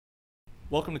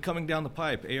Welcome to Coming Down the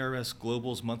Pipe, ARS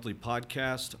Global's monthly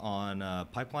podcast on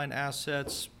pipeline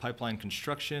assets, pipeline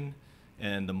construction,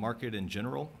 and the market in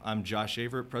general. I'm Josh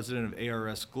Averitt, president of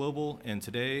ARS Global, and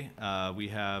today we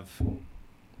have.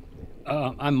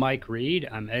 I'm Mike Reed.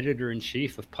 I'm editor in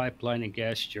chief of Pipeline and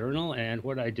Gas Journal, and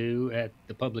what I do at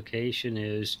the publication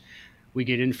is we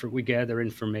gather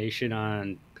information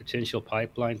on potential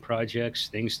pipeline projects,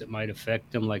 things that might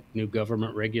affect them, like new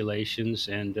government regulations,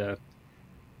 and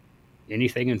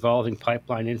anything involving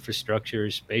pipeline infrastructure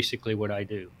is basically what I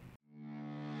do.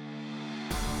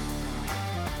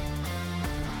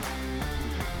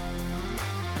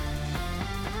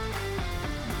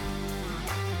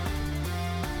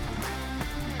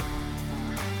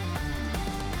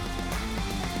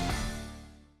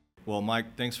 Well,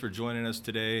 Mike, thanks for joining us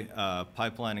today.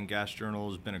 Pipeline and Gas Journal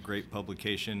has been a great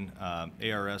publication.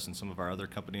 ARS and some of our other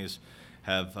companies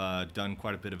have done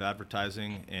quite a bit of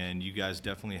advertising, and you guys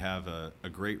definitely have a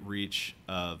great reach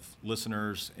of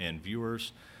listeners and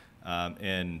viewers,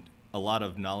 and a lot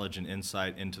of knowledge and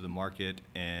insight into the market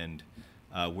and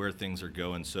where things are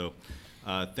going. So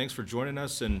thanks for joining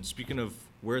us. And speaking of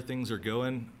where things are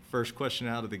going, first question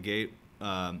out of the gate,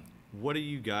 what are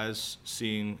you guys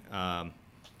seeing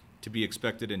to be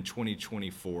expected in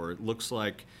 2024? It looks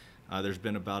like there's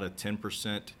been about a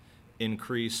 10%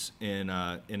 increase in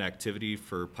activity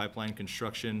for pipeline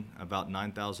construction, about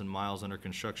 9,000 miles under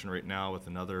construction right now, with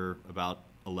another about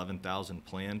 11,000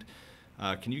 planned.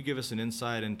 Can you give us an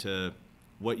insight into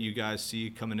what you guys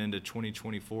see coming into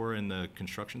 2024 in the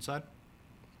construction side?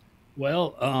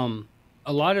 Well,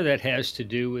 a lot of that has to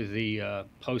do with the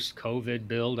post-COVID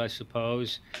build, I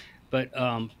suppose, but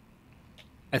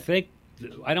I think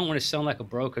I don't want to sound like a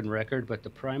broken record, but the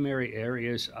primary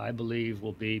areas I believe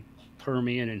will be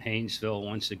Permian and Haynesville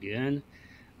once again.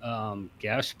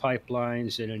 Gas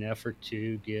pipelines in an effort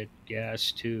to get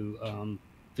gas to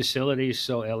facilities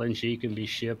so LNG can be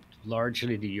shipped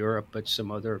largely to Europe, but some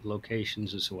other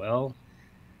locations as well.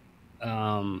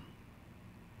 Um,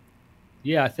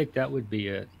 yeah, I think that would be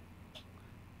it.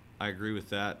 I agree with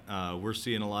that. We're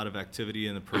seeing a lot of activity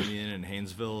in the Permian and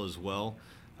Haynesville as well.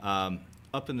 Um,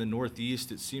 Up in the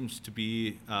Northeast, it seems to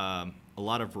be a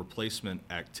lot of replacement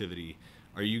activity.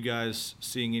 Are you guys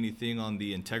seeing anything on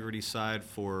the integrity side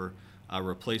for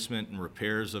replacement and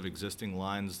repairs of existing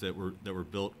lines that were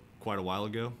built quite a while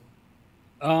ago?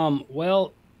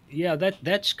 Well, yeah,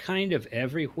 that's kind of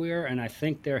everywhere, and I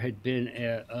think there had been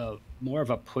a more of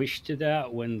a push to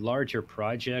that when larger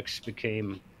projects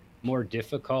became more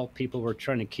difficult. People were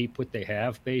trying to keep what they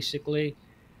have, basically.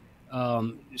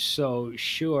 So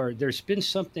sure, there's been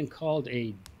something called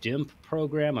a DIMP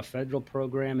program, a federal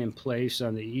program in place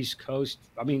on the East Coast.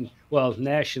 I mean, well,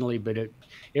 nationally, but it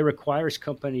requires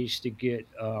companies to get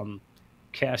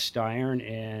cast iron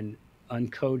and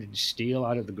uncoated steel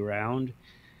out of the ground.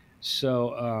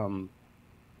 So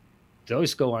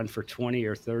those go on for 20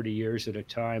 or 30 years at a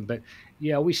time. But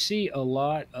yeah, we see a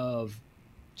lot of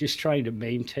just trying to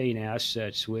maintain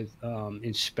assets with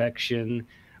inspection,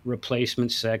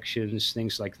 replacement sections,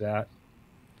 things like that.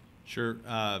 Sure.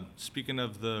 Speaking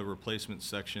of the replacement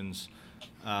sections,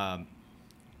 um,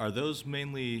 are those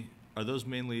mainly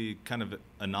kind of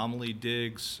anomaly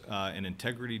digs and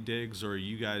integrity digs, or are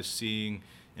you guys seeing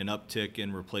an uptick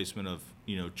in replacement of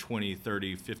 20,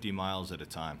 30, 50 miles at a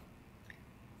time?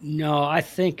 No, I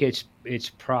think it's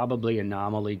probably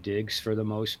anomaly digs for the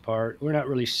most part. We're not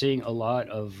really seeing a lot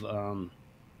of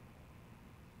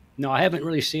no, I haven't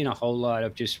really seen a whole lot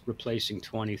of just replacing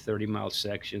 20, 30 mile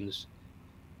sections.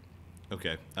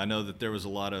 Okay, I know that there was a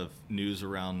lot of news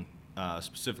around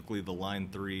specifically the Line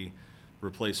 3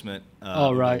 replacement All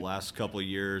over the right. last couple of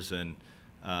years, and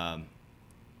um,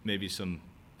 maybe some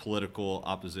political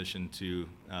opposition to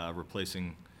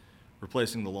replacing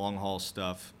the long haul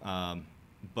stuff.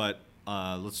 But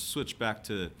let's switch back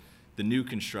to the new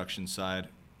construction side.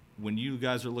 When you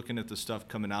guys are looking at the stuff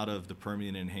coming out of the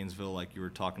Permian and Haynesville, like you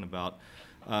were talking about,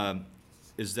 um,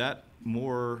 is that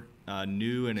more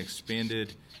new and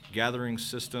expanded gathering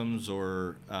systems,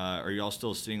 or are y'all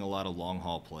still seeing a lot of long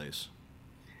haul plays?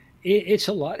 It's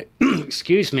a lot.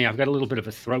 Excuse me, I've got a little bit of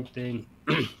a throat thing.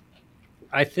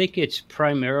 I think it's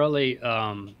primarily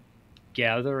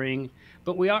gathering,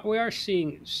 but we are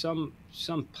seeing some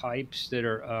pipes that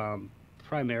are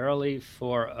primarily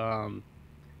for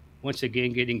once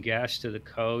again getting gas to the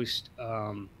coast.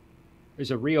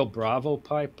 There's a Rio Bravo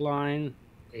pipeline,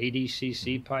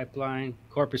 ADCC Mhm. pipeline,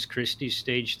 Corpus Christi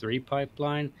Stage 3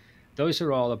 pipeline. Those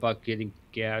are all about getting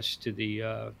gas to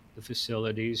the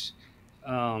facilities.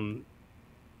 Um,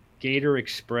 Gator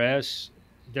Express.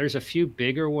 There's a few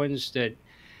bigger ones that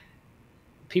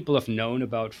people have known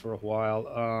about for a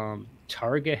while.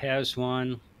 Targa has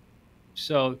one.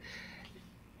 So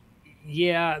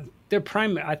yeah,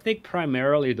 I think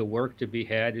primarily the work to be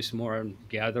had is more on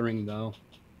gathering though.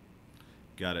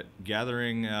 Got it.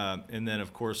 Gathering, and then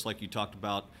of course, like you talked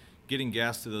about, getting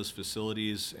gas to those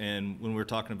facilities. And when we're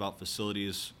talking about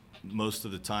facilities, most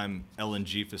of the time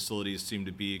LNG facilities seem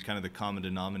to be kind of the common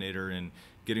denominator in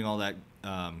getting all that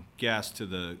gas to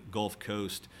the Gulf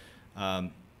Coast.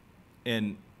 Um,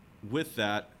 and with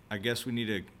that, I guess we need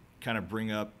to kind of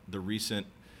bring up the recent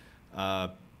uh,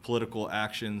 political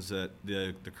actions that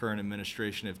the current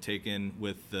administration have taken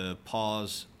with the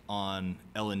pause on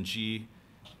LNG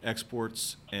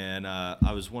exports. And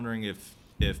I was wondering if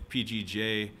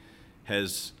PGJ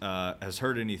has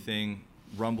heard anything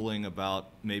rumbling about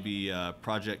maybe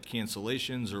project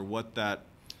cancellations, or what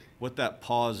that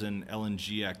pause in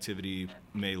LNG activity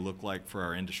may look like for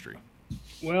our industry.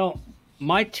 Well,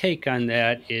 my take on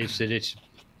that is that it's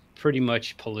pretty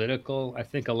much political. I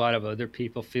think a lot of other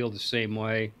people feel the same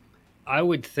way. I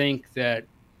would think that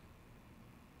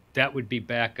that would be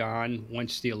back on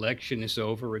once the election is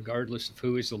over, regardless of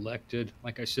who is elected.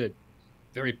 Like I said,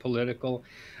 very political.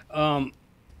 Um,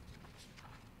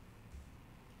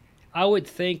 I would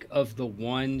think of the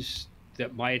ones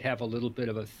that might have a little bit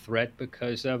of a threat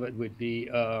because of it would be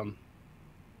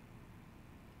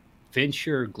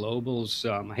Venture Global's.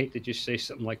 I hate to just say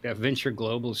something like that. Venture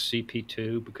Global's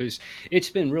CP2, because it's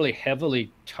been really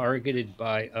heavily targeted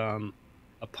by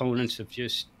opponents of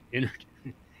just,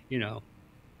 you know,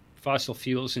 fossil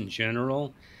fuels in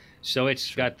general. So it's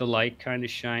Sure. got the light kind of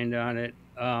shined on it.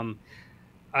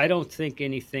 I don't think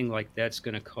anything like that's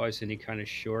going to cause any kind of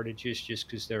shortages just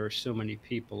because there are so many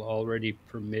people already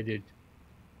permitted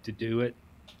to do it.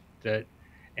 That,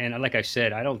 and like I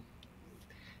said, I don't.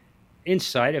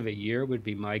 Inside of a year would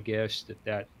be my guess that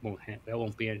that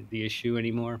won't be the issue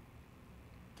anymore.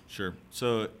 Sure.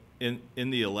 So in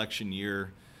the election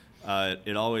year,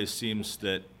 it always seems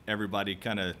that everybody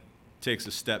kind of takes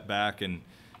a step back and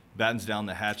battens down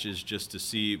the hatches just to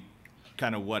see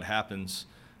kind of what happens.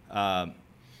 Um,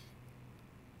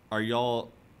 are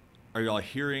y'all are y'all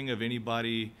hearing of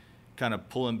anybody kind of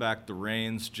pulling back the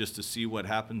reins just to see what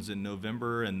happens in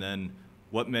November, and then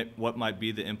what might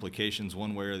be the implications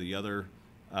one way or the other,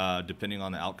 depending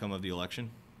on the outcome of the election?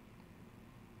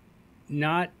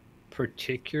 Not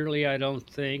particularly, I don't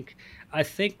think. I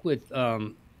think with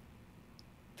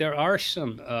there are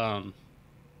some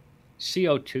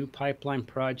CO2 pipeline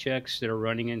projects that are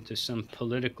running into some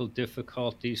political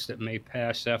difficulties that may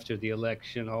pass after the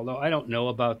election, although I don't know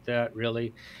about that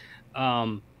really.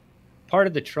 Um, Part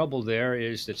of the trouble there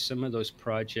is that some of those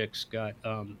projects got,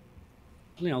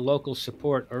 local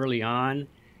support early on,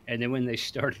 and then when they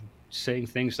started saying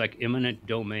things like eminent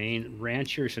domain,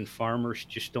 ranchers and farmers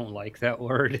just don't like that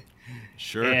word,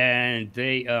 Sure. and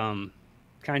they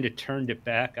kind of turned it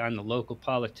back on the local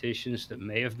politicians that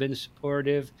may have been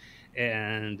supportive,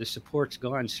 and the support's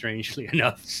gone strangely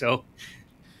enough. So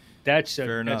Fair that's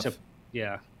a enough.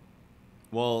 yeah,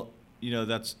 Well,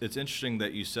 that's it's interesting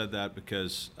that you said that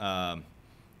because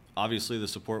obviously the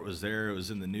support was there. It was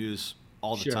in the news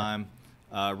all the sure. time,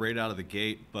 right out of the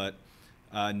gate. But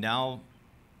now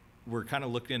we're kind of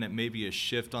looking at maybe a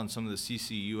shift on some of the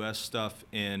CCUS stuff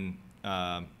in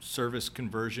service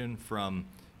conversion from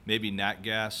maybe nat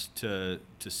gas to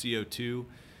CO2.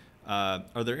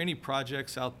 Are there any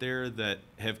projects out there that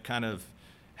have kind of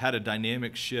had a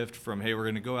dynamic shift from, hey, we're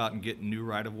going to go out and get new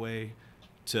right of way,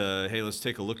 to, hey, let's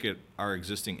take a look at our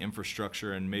existing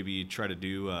infrastructure and maybe try to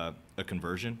do a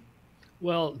conversion?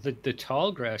 Well, the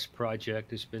Tallgrass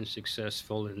project has been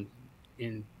successful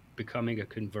in becoming a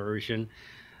conversion.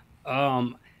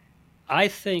 Um, I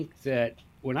think that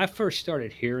when I first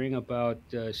started hearing about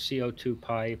CO2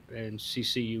 pipe and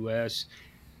CCUS,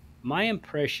 my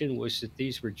impression was that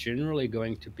these were generally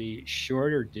going to be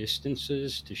shorter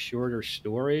distances to shorter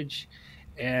storage.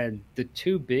 And the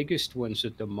two biggest ones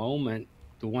at the moment,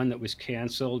 the one that was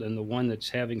canceled and the one that's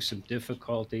having some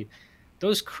difficulty,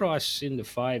 those cross into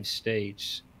 5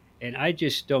 states. And I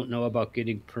just don't know about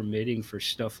getting permitting for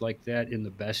stuff like that in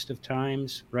the best of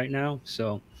times right now.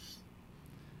 So,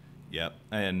 Yep.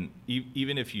 And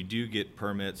even if you do get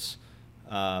permits,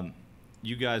 um,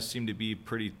 you guys seem to be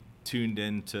pretty tuned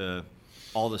into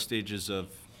all the stages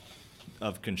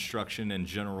of construction in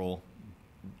general.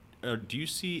 Do you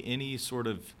see any sort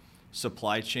of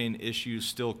supply chain issues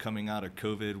still coming out of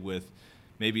COVID with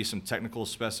maybe some technical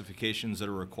specifications that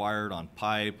are required on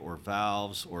pipe or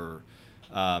valves, or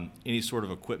any sort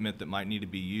of equipment that might need to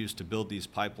be used to build these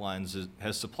pipelines?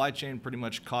 Has supply chain pretty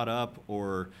much caught up,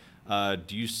 or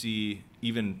do you see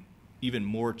even even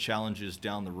more challenges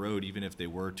down the road, even if they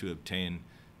were to obtain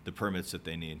the permits that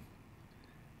they need?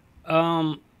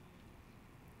 Um,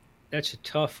 that's a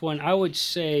tough one. I would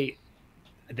say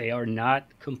they are not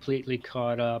completely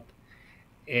caught up,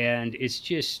 and it's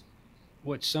just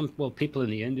what some well people in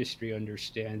the industry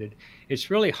understand it. It's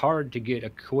really hard to get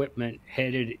equipment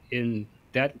headed in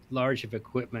that large of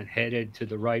equipment headed to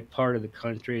the right part of the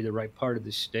country, the right part of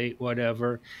the state,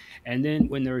 whatever. And then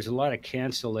when there's a lot of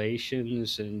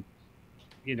cancellations and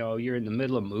you're in the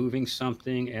middle of moving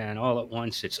something and all at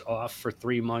once it's off for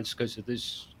 3 months because of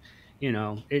this,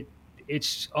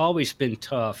 it's always been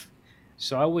tough.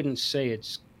 So I wouldn't say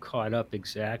it's caught up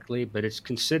exactly, but it's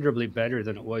considerably better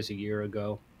than it was a year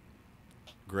ago.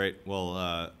 Great.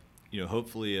 Well,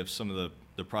 hopefully, if some of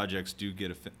the projects do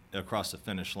get across the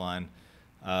finish line,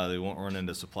 they won't run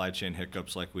into supply chain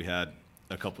hiccups like we had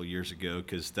a couple years ago,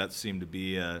 because that seemed to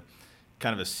be a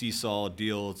kind of a seesaw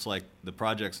deal. It's like the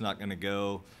project's not going to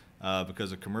go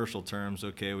because of commercial terms.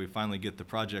 Okay, we finally get the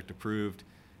project approved.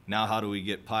 Now, how do we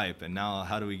get pipe? And now,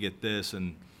 how do we get this?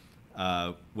 And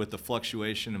with the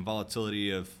fluctuation and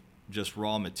volatility of just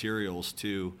raw materials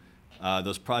too,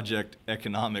 those project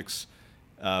economics,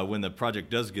 when the project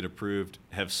does get approved,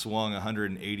 have swung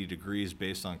 180 degrees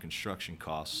based on construction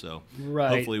costs. So Right.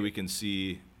 hopefully we can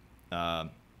see,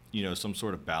 some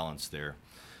sort of balance there.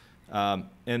 And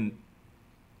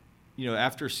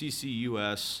after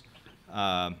CCUS,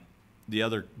 the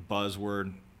other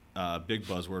buzzword, big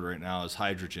buzzword right now is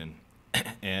hydrogen,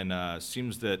 and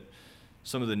seems that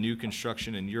some of the new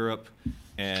construction in Europe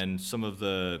and some of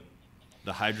the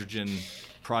hydrogen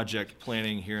project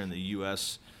planning here in the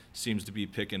U.S. seems to be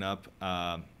picking up,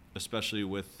 especially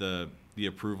with the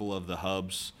approval of the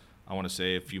hubs, I want to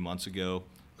say a few months ago.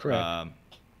 Correct. Um,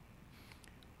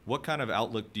 what kind of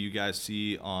outlook do you guys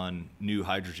see on new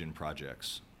hydrogen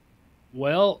projects?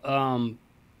 Well,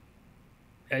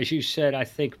 as you said, I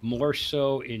think more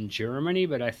so in Germany,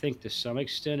 but I think to some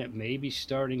extent it may be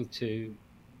starting to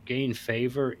gain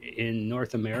favor in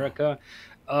North America.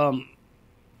 Um,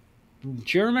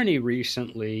 Germany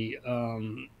recently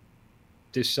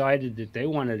decided that they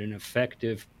wanted an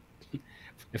effective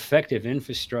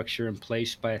infrastructure in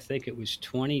place by I think it was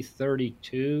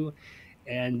 2032,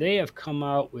 and they have come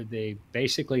out with a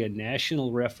basically a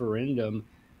national referendum,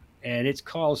 and it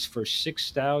calls for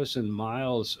 6,000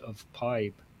 miles of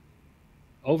pipe,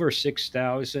 over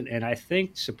 6,000. And I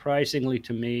think surprisingly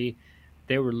to me,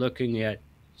 they were looking at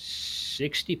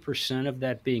 60% of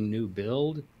that being new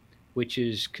build, which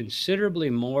is considerably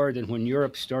more than when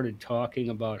Europe started talking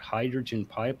about hydrogen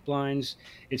pipelines.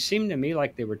 It seemed to me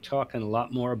like they were talking a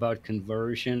lot more about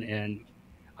conversion, and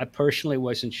I personally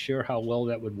wasn't sure how well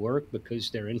that would work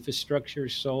because their infrastructure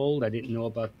is sold. I didn't know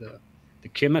about the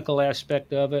chemical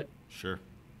aspect of it, Sure.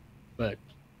 but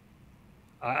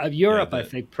Yeah. Europe, I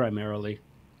think primarily.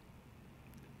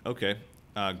 Okay.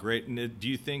 Great. And do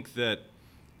you think that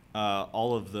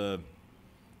all of the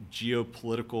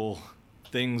geopolitical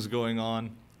things going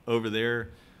on over there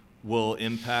will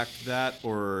impact that,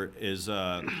 or is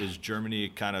Germany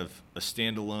kind of a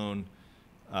standalone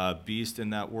beast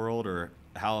in that world, or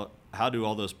how do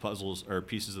all those puzzles or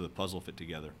pieces of the puzzle fit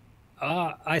together?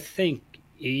 I think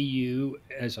EU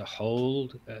as a whole,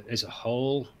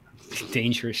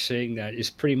 dangerous thing that is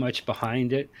pretty much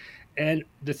behind it. And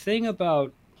the thing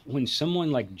about when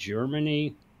someone like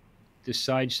Germany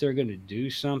decides they're going to do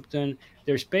something,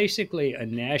 there's basically a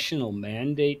national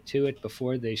mandate to it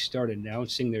before they start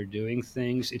announcing they're doing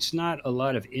things. It's not a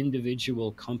lot of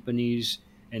individual companies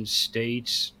and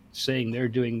states saying they're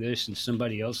doing this and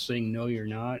somebody else saying, no, you're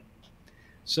not.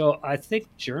 So I think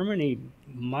Germany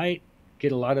might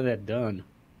get a lot of that done.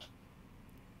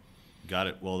 Got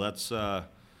it. Well,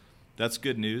 that's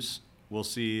good news. We'll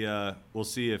see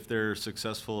if they're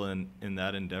successful in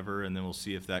that endeavor, and then we'll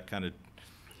see if that kind of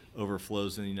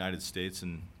overflows in the United States,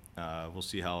 and we'll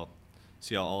see how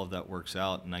all of that works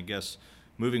out. And I guess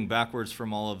moving backwards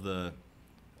from all of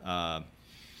uh,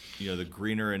 the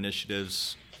greener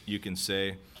initiatives, you can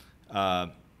say. Uh,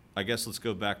 I guess let's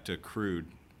go back to crude.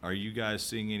 Are you guys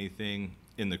seeing anything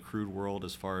in the crude world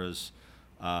as far as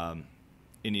um,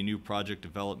 any new project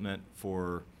development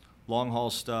for long haul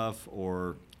stuff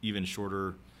or even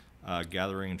shorter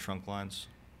gathering and trunk lines?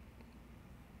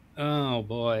 Oh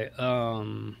boy.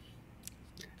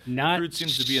 Not Crude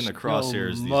seems to be in the so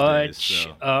crosshairs these days. much.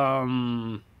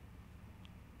 So,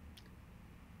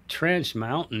 Trans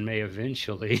Mountain may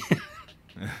eventually.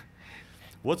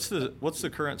 what's the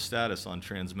current status on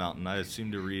Trans Mountain? I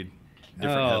seem to read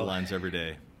different Oh, headlines every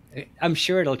day. I'm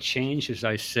sure it'll change as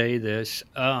I say this.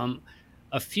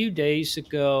 A few days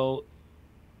ago,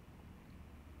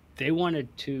 they wanted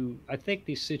to. I think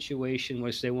the situation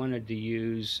was they wanted to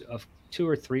use a 2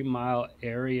 or 3 mile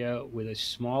area with a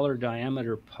smaller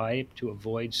diameter pipe to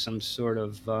avoid some sort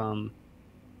of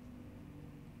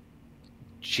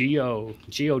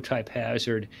geotype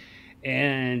hazard,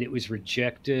 and it was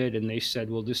rejected. And they said,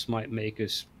 well, this might make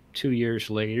us 2 years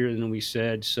later than we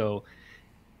said. So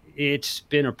it's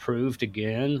been approved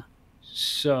again.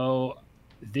 So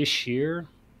this year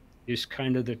is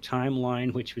kind of the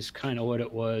timeline, which was kind of what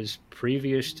it was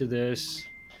previous to this.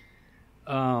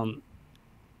 Um,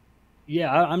 yeah,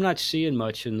 I'm not seeing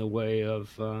much in the way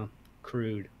of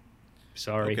crude.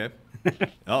 Sorry. Okay.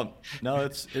 Oh, no,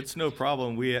 it's no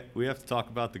problem. We have to talk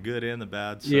about the good and the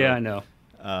bad. Yeah, So, I know.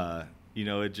 uh,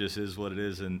 it just is what it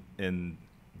is in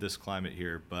this climate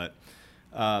here. But,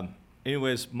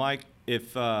 anyways, Mike,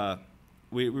 if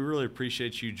we really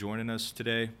appreciate you joining us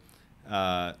today.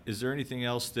 Is there anything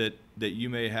else that you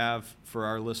may have for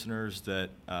our listeners that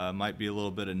might be a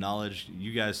little bit of knowledge?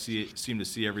 You guys seem to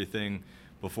see everything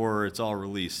before it's all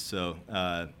released. So,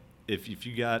 if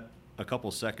you got a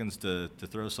couple seconds to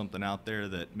throw something out there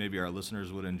that maybe our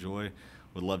listeners would enjoy,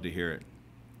 would love to hear it.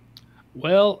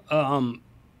 Well,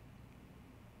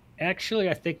 actually,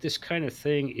 I think this kind of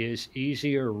thing is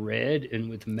easier read and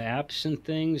with maps and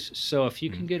things. So if you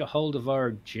Mhm. can get a hold of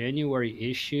our January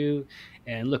issue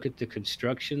and look at the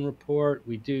construction report,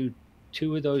 we do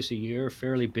two of those a year,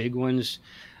 fairly big ones.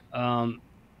 Um,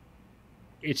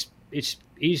 it's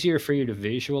easier for you to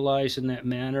visualize in that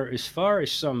manner. As far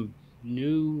as some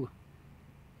new,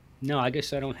 no, I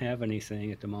guess I don't have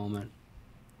anything at the moment.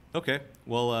 Okay.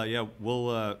 Well, yeah,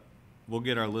 we'll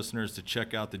get our listeners to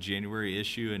check out the January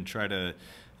issue and try to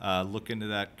look into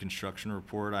that construction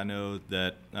report. I know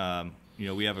that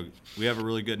we have a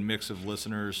really good mix of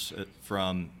listeners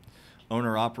from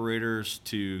owner operators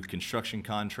to construction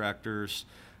contractors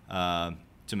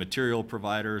to material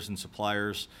providers and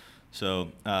suppliers.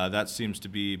 So that seems to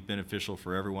be beneficial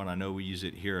for everyone. I know we use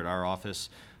it here at our office.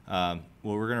 Well,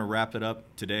 we're going to wrap it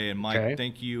up today. And Mike, Okay.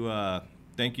 thank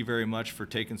you very much for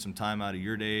taking some time out of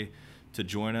your day to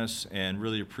join us, and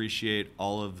really appreciate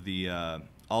all of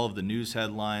the news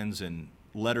headlines and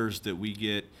letters that we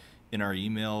get in our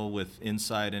email with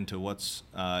insight into what's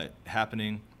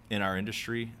happening in our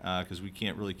industry, because we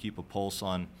can't really keep a pulse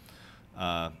on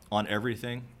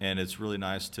everything, and it's really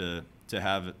nice to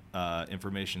have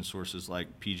information sources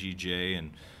like PGJ.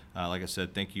 And like I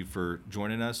said, thank you for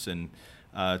joining us. And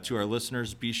to our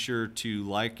listeners, be sure to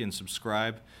like and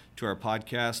subscribe to our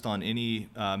podcast on any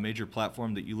major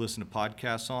platform that you listen to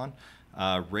podcasts on.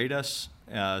 Rate us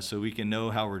so we can know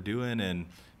how we're doing and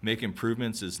make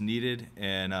improvements as needed.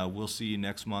 And we'll see you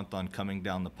next month on Coming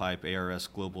Down the Pipe, ARS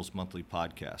Global's monthly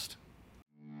podcast.